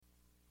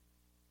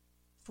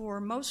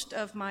For most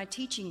of my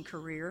teaching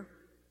career,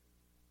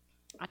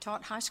 I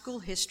taught high school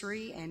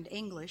history and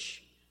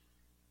English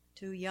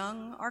to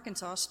young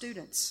Arkansas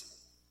students.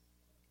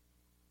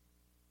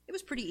 It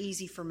was pretty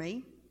easy for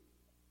me.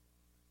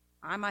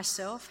 I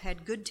myself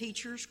had good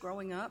teachers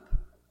growing up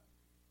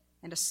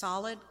and a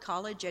solid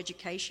college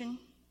education.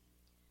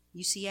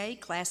 UCA,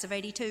 class of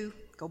 '82,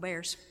 go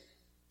Bears.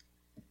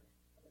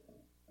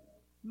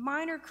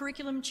 Minor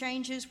curriculum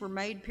changes were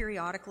made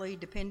periodically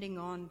depending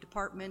on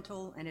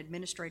departmental and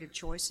administrative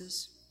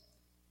choices.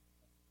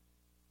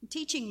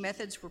 Teaching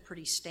methods were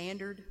pretty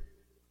standard,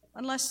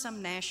 unless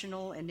some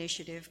national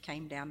initiative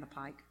came down the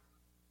pike.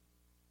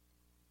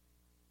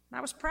 I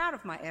was proud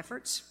of my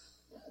efforts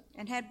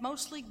and had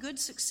mostly good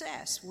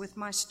success with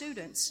my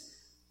students,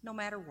 no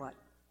matter what.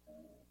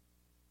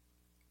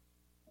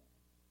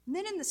 And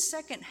then in the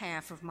second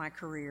half of my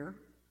career,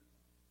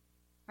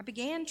 I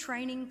began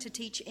training to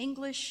teach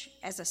English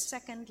as a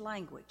second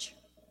language.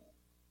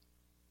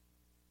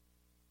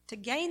 To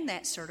gain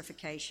that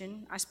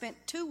certification, I spent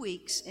 2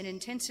 weeks in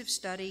intensive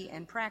study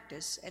and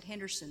practice at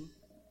Henderson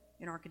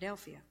in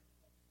Arkadelphia.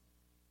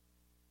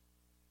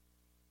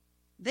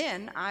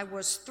 Then I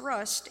was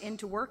thrust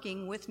into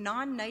working with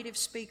non-native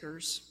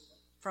speakers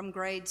from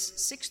grades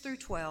 6 through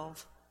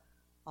 12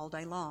 all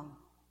day long.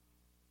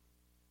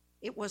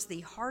 It was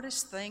the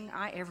hardest thing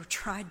I ever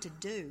tried to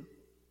do.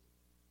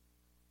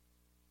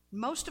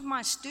 Most of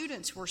my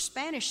students were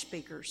Spanish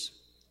speakers,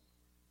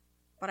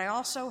 but I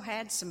also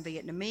had some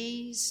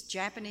Vietnamese,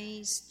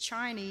 Japanese,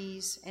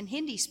 Chinese, and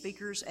Hindi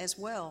speakers as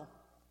well,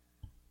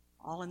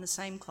 all in the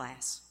same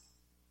class.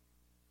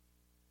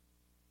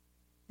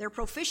 Their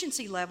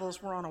proficiency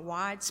levels were on a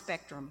wide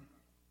spectrum,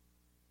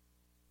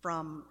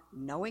 from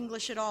no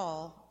English at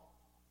all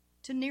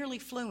to nearly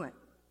fluent.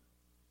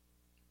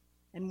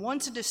 And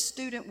once a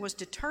student was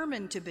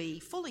determined to be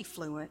fully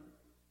fluent,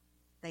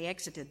 they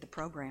exited the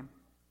program.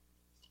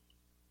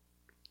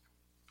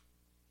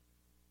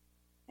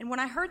 And when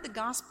I heard the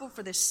gospel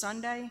for this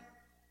Sunday,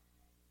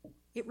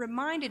 it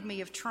reminded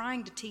me of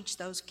trying to teach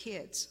those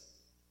kids.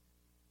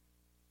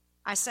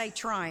 I say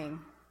trying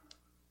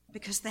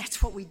because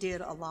that's what we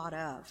did a lot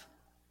of,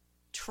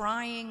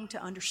 trying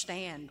to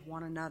understand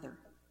one another.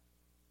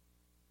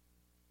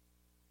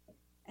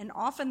 And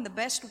often the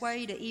best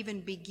way to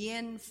even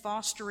begin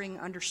fostering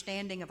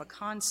understanding of a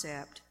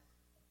concept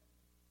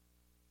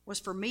was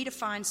for me to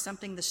find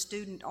something the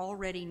student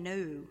already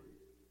knew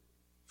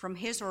from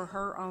his or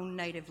her own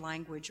native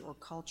language or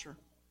culture,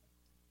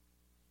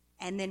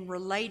 and then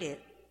relate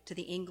it to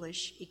the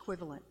English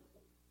equivalent.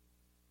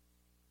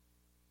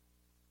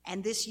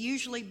 And this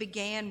usually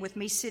began with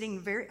me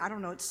sitting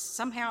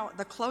somehow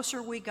the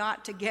closer we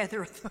got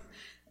together,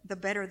 the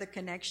better the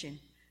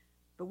connection.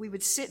 But we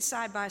would sit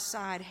side by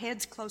side,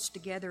 heads close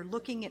together,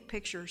 looking at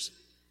pictures.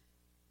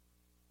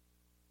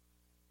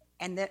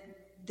 And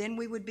then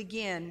we would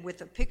begin with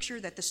a picture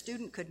that the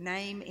student could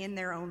name in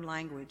their own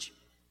language.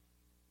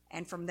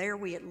 And from there,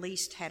 we at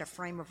least had a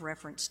frame of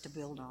reference to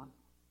build on.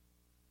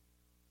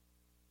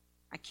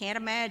 I can't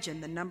imagine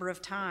the number of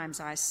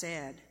times I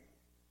said,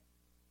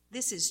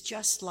 "This is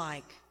just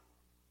like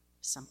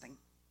something."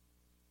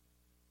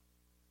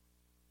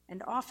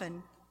 And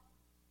often,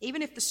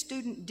 even if the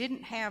student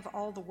didn't have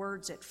all the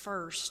words at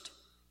first,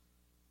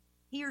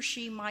 he or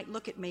she might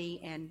look at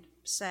me and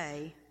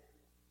say,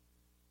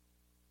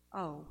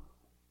 "Oh,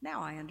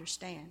 now I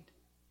understand."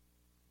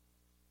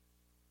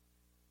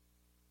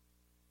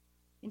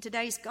 In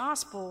today's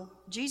gospel,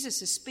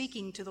 Jesus is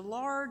speaking to the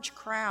large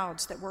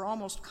crowds that were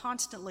almost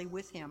constantly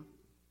with him.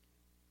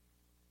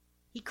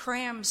 He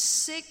crams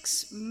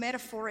 6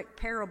 metaphoric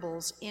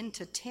parables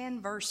into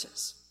 10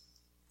 verses,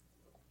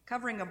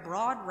 covering a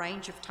broad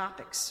range of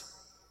topics: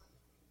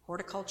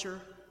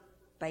 horticulture,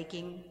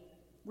 baking,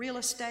 real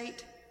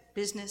estate,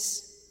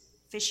 business,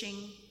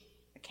 fishing,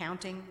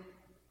 accounting.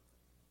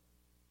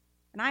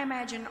 And I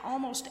imagine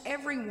almost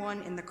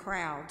everyone in the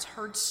crowds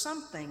heard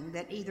something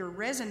that either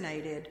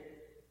resonated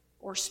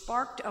or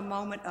sparked a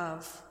moment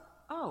of,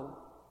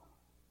 "Oh,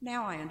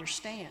 now I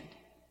understand."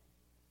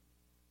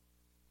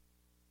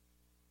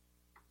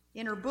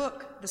 In her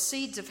book, The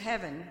Seeds of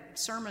Heaven,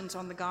 Sermons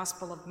on the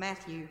Gospel of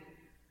Matthew,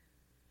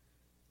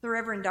 the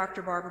Reverend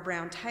Dr. Barbara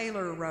Brown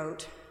Taylor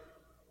wrote,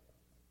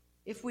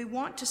 "If we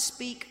want to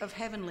speak of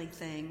heavenly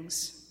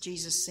things,"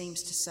 Jesus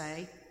seems to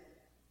say,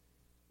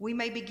 "we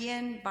may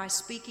begin by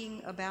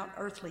speaking about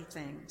earthly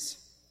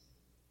things.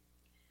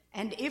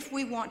 And if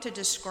we want to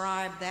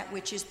describe that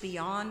which is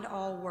beyond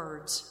all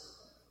words,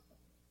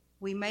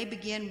 we may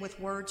begin with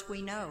words we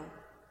know,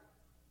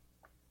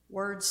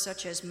 words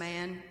such as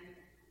man,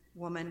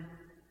 woman,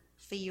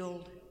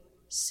 field,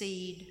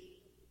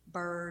 seed,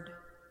 bird,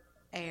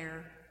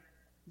 air,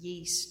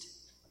 yeast,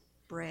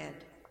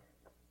 bread.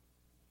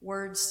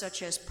 Words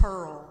such as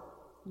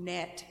pearl,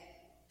 net,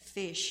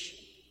 fish,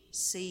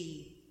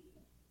 sea,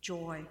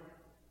 joy.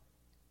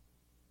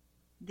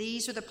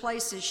 These are the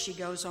places," she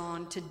goes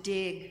on, "to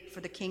dig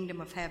for the kingdom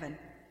of heaven.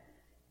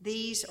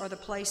 These are the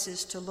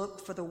places to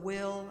look for the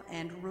will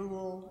and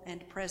rule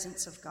and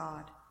presence of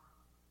God.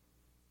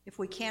 If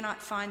we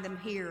cannot find them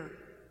here,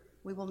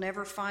 We will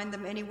never find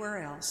them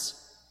anywhere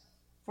else,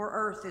 for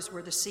earth is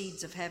where the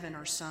seeds of heaven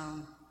are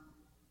sown,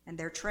 and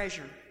their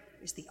treasure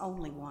is the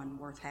only one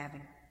worth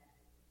having.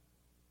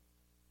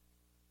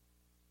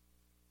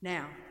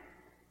 Now,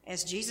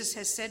 as Jesus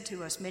has said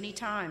to us many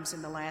times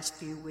in the last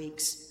few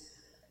weeks,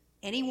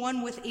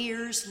 anyone with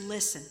ears,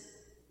 listen.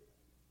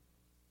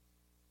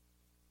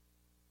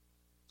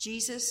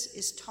 Jesus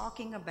is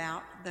talking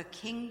about the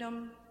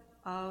kingdom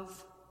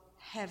of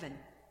heaven,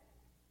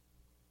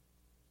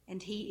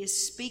 and he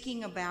is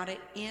speaking about it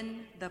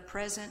in the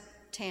present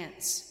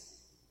tense.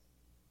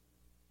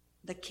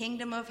 The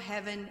kingdom of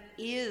heaven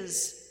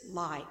is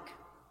like,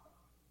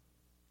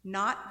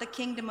 not the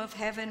kingdom of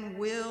heaven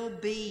will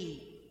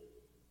be.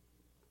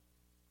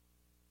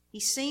 He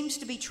seems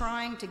to be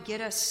trying to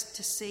get us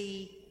to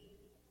see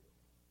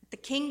that the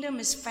kingdom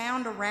is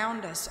found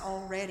around us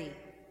already.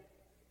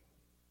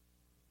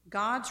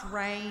 God's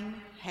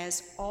reign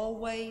has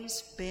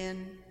always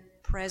been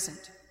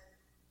present.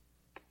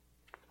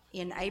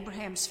 In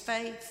Abraham's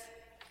faith,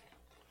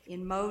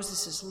 in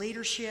Moses'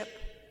 leadership,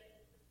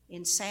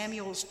 in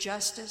Samuel's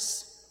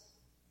justice,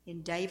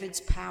 in David's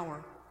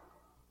power.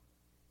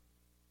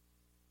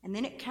 And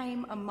then it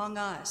came among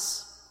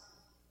us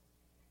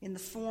in the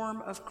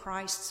form of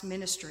Christ's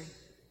ministry.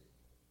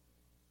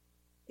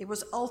 It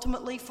was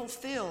ultimately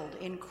fulfilled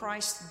in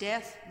Christ's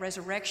death,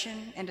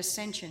 resurrection, and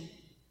ascension.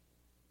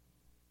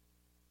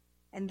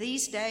 And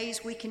these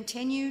days we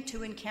continue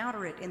to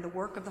encounter it in the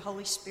work of the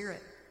Holy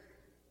Spirit.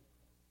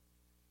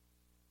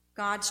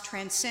 God's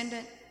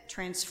transcendent,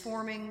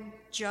 transforming,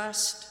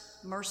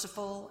 just,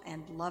 merciful,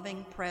 and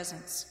loving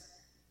presence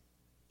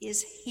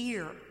is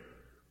here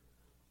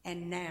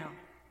and now,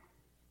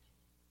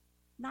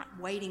 not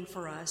waiting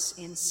for us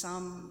in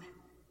some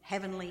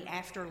heavenly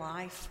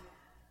afterlife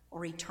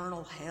or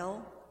eternal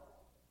hell.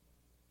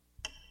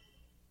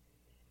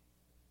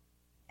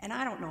 And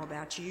I don't know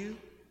about you,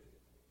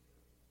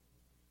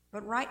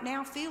 but right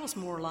now feels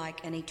more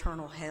like an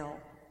eternal hell,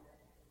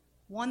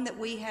 one that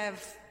we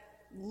have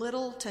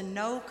little to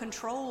no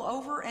control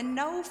over and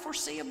no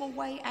foreseeable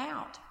way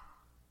out.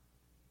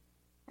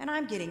 And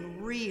I'm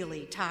getting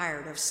really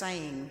tired of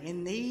saying,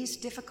 in these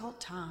difficult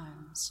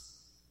times,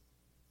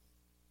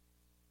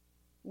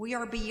 we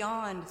are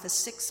beyond the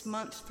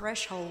 6-month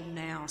threshold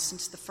now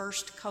since the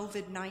first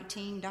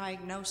COVID-19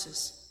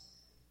 diagnosis.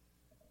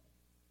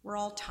 We're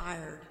all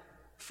tired,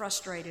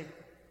 frustrated,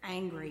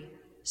 angry,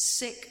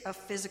 sick of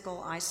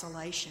physical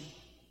isolation.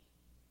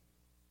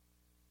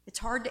 It's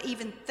hard to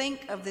even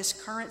think of this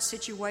current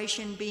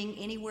situation being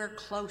anywhere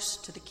close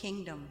to the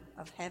kingdom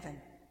of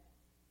heaven.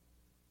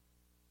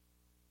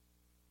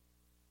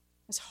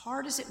 As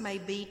hard as it may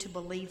be to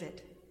believe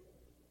it,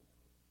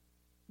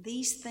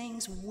 these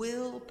things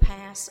will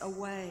pass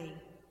away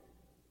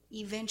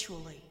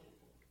eventually.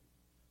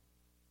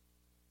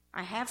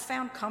 I have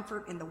found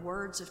comfort in the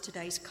words of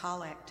today's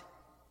collect.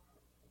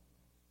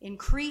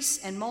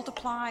 Increase and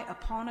multiply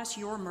upon us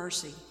your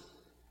mercy,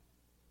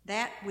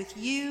 that with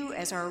you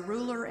as our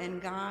ruler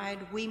and guide,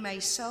 we may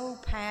so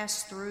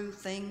pass through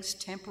things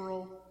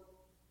temporal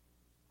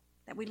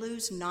that we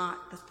lose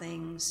not the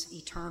things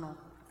eternal.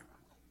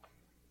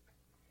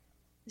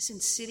 This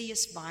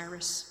insidious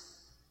virus,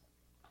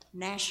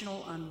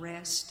 national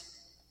unrest,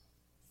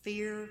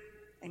 fear,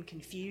 and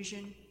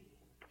confusion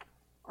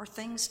are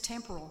things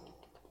temporal.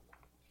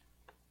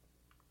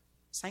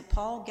 St.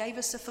 Paul gave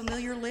us a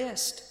familiar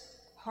list: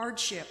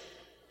 hardship,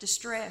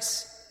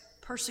 distress,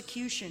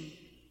 persecution,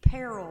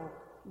 peril,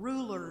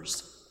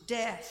 rulers,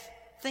 death,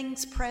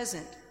 things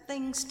present,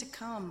 things to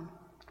come.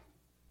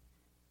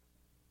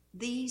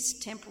 These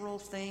temporal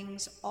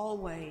things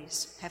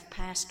always have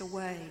passed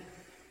away.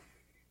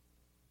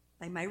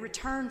 They may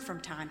return from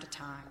time to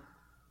time,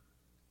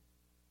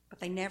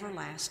 but they never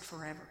last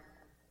forever.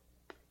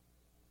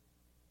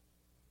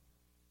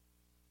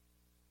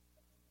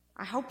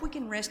 I hope we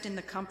can rest in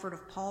the comfort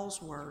of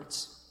Paul's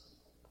words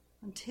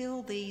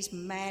until these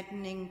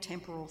maddening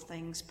temporal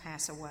things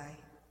pass away.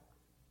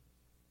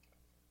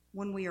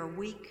 When we are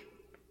weak,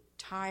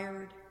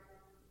 tired,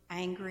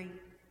 angry,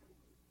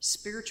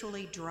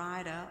 spiritually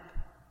dried up,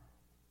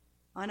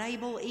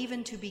 unable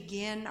even to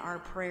begin our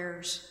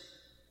prayers,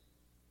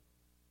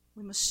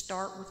 we must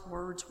start with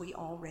words we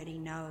already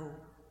know.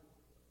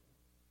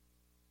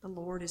 The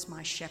Lord is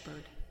my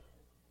shepherd.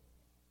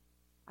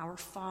 Our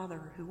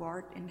Father who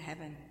art in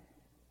heaven.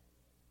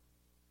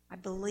 I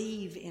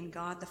believe in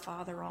God the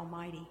Father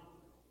Almighty.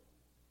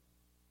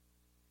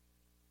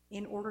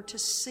 In order to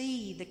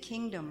see the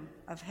kingdom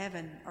of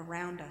heaven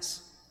around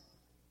us.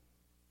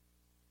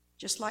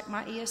 Just like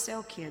my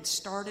ESL kids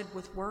started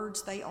with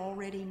words they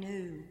already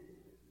knew,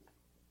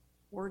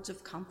 words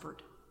of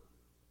comfort,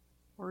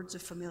 words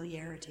of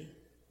familiarity.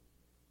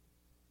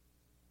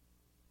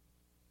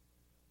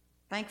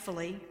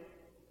 Thankfully,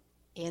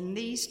 in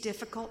these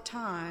difficult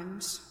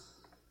times,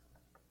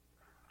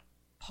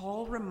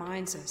 Paul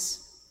reminds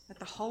us that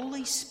the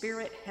Holy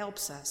Spirit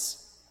helps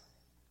us,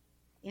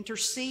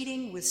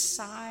 interceding with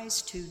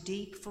sighs too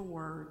deep for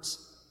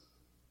words.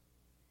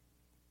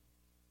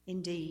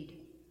 Indeed,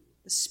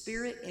 the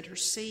Spirit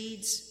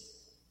intercedes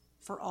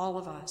for all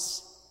of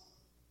us.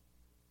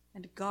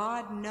 And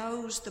God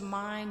knows the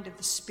mind of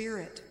the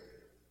Spirit.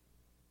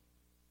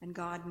 And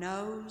God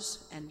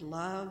knows and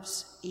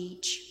loves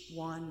each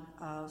one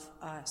of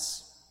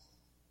us.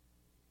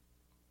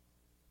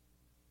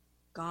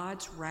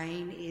 God's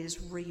reign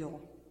is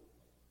real.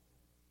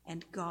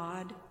 And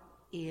God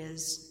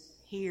is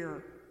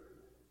here.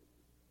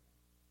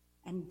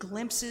 And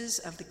glimpses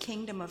of the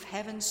kingdom of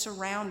heaven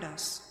surround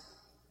us,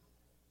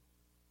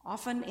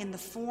 often in the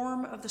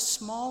form of the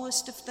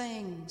smallest of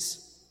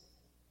things: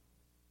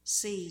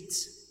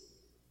 seeds,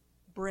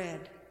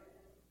 bread,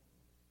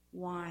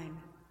 wine,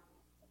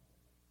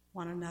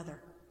 one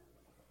another.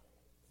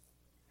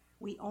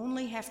 We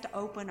only have to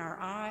open our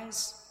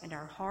eyes and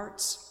our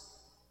hearts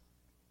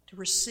to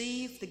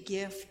receive the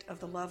gift of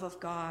the love of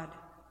God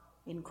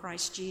in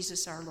Christ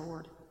Jesus our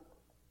Lord.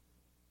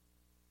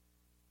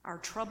 Our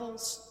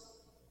troubles,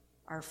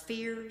 our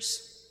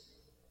fears,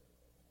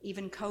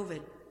 even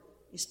COVID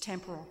is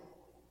temporal.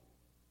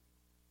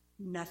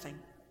 Nothing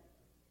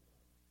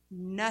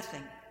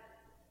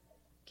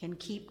can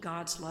keep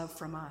God's love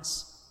from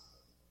us.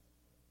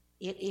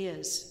 It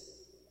is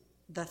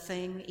the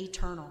thing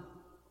eternal.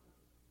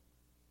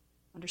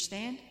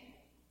 Understand?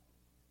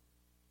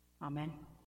 Amen.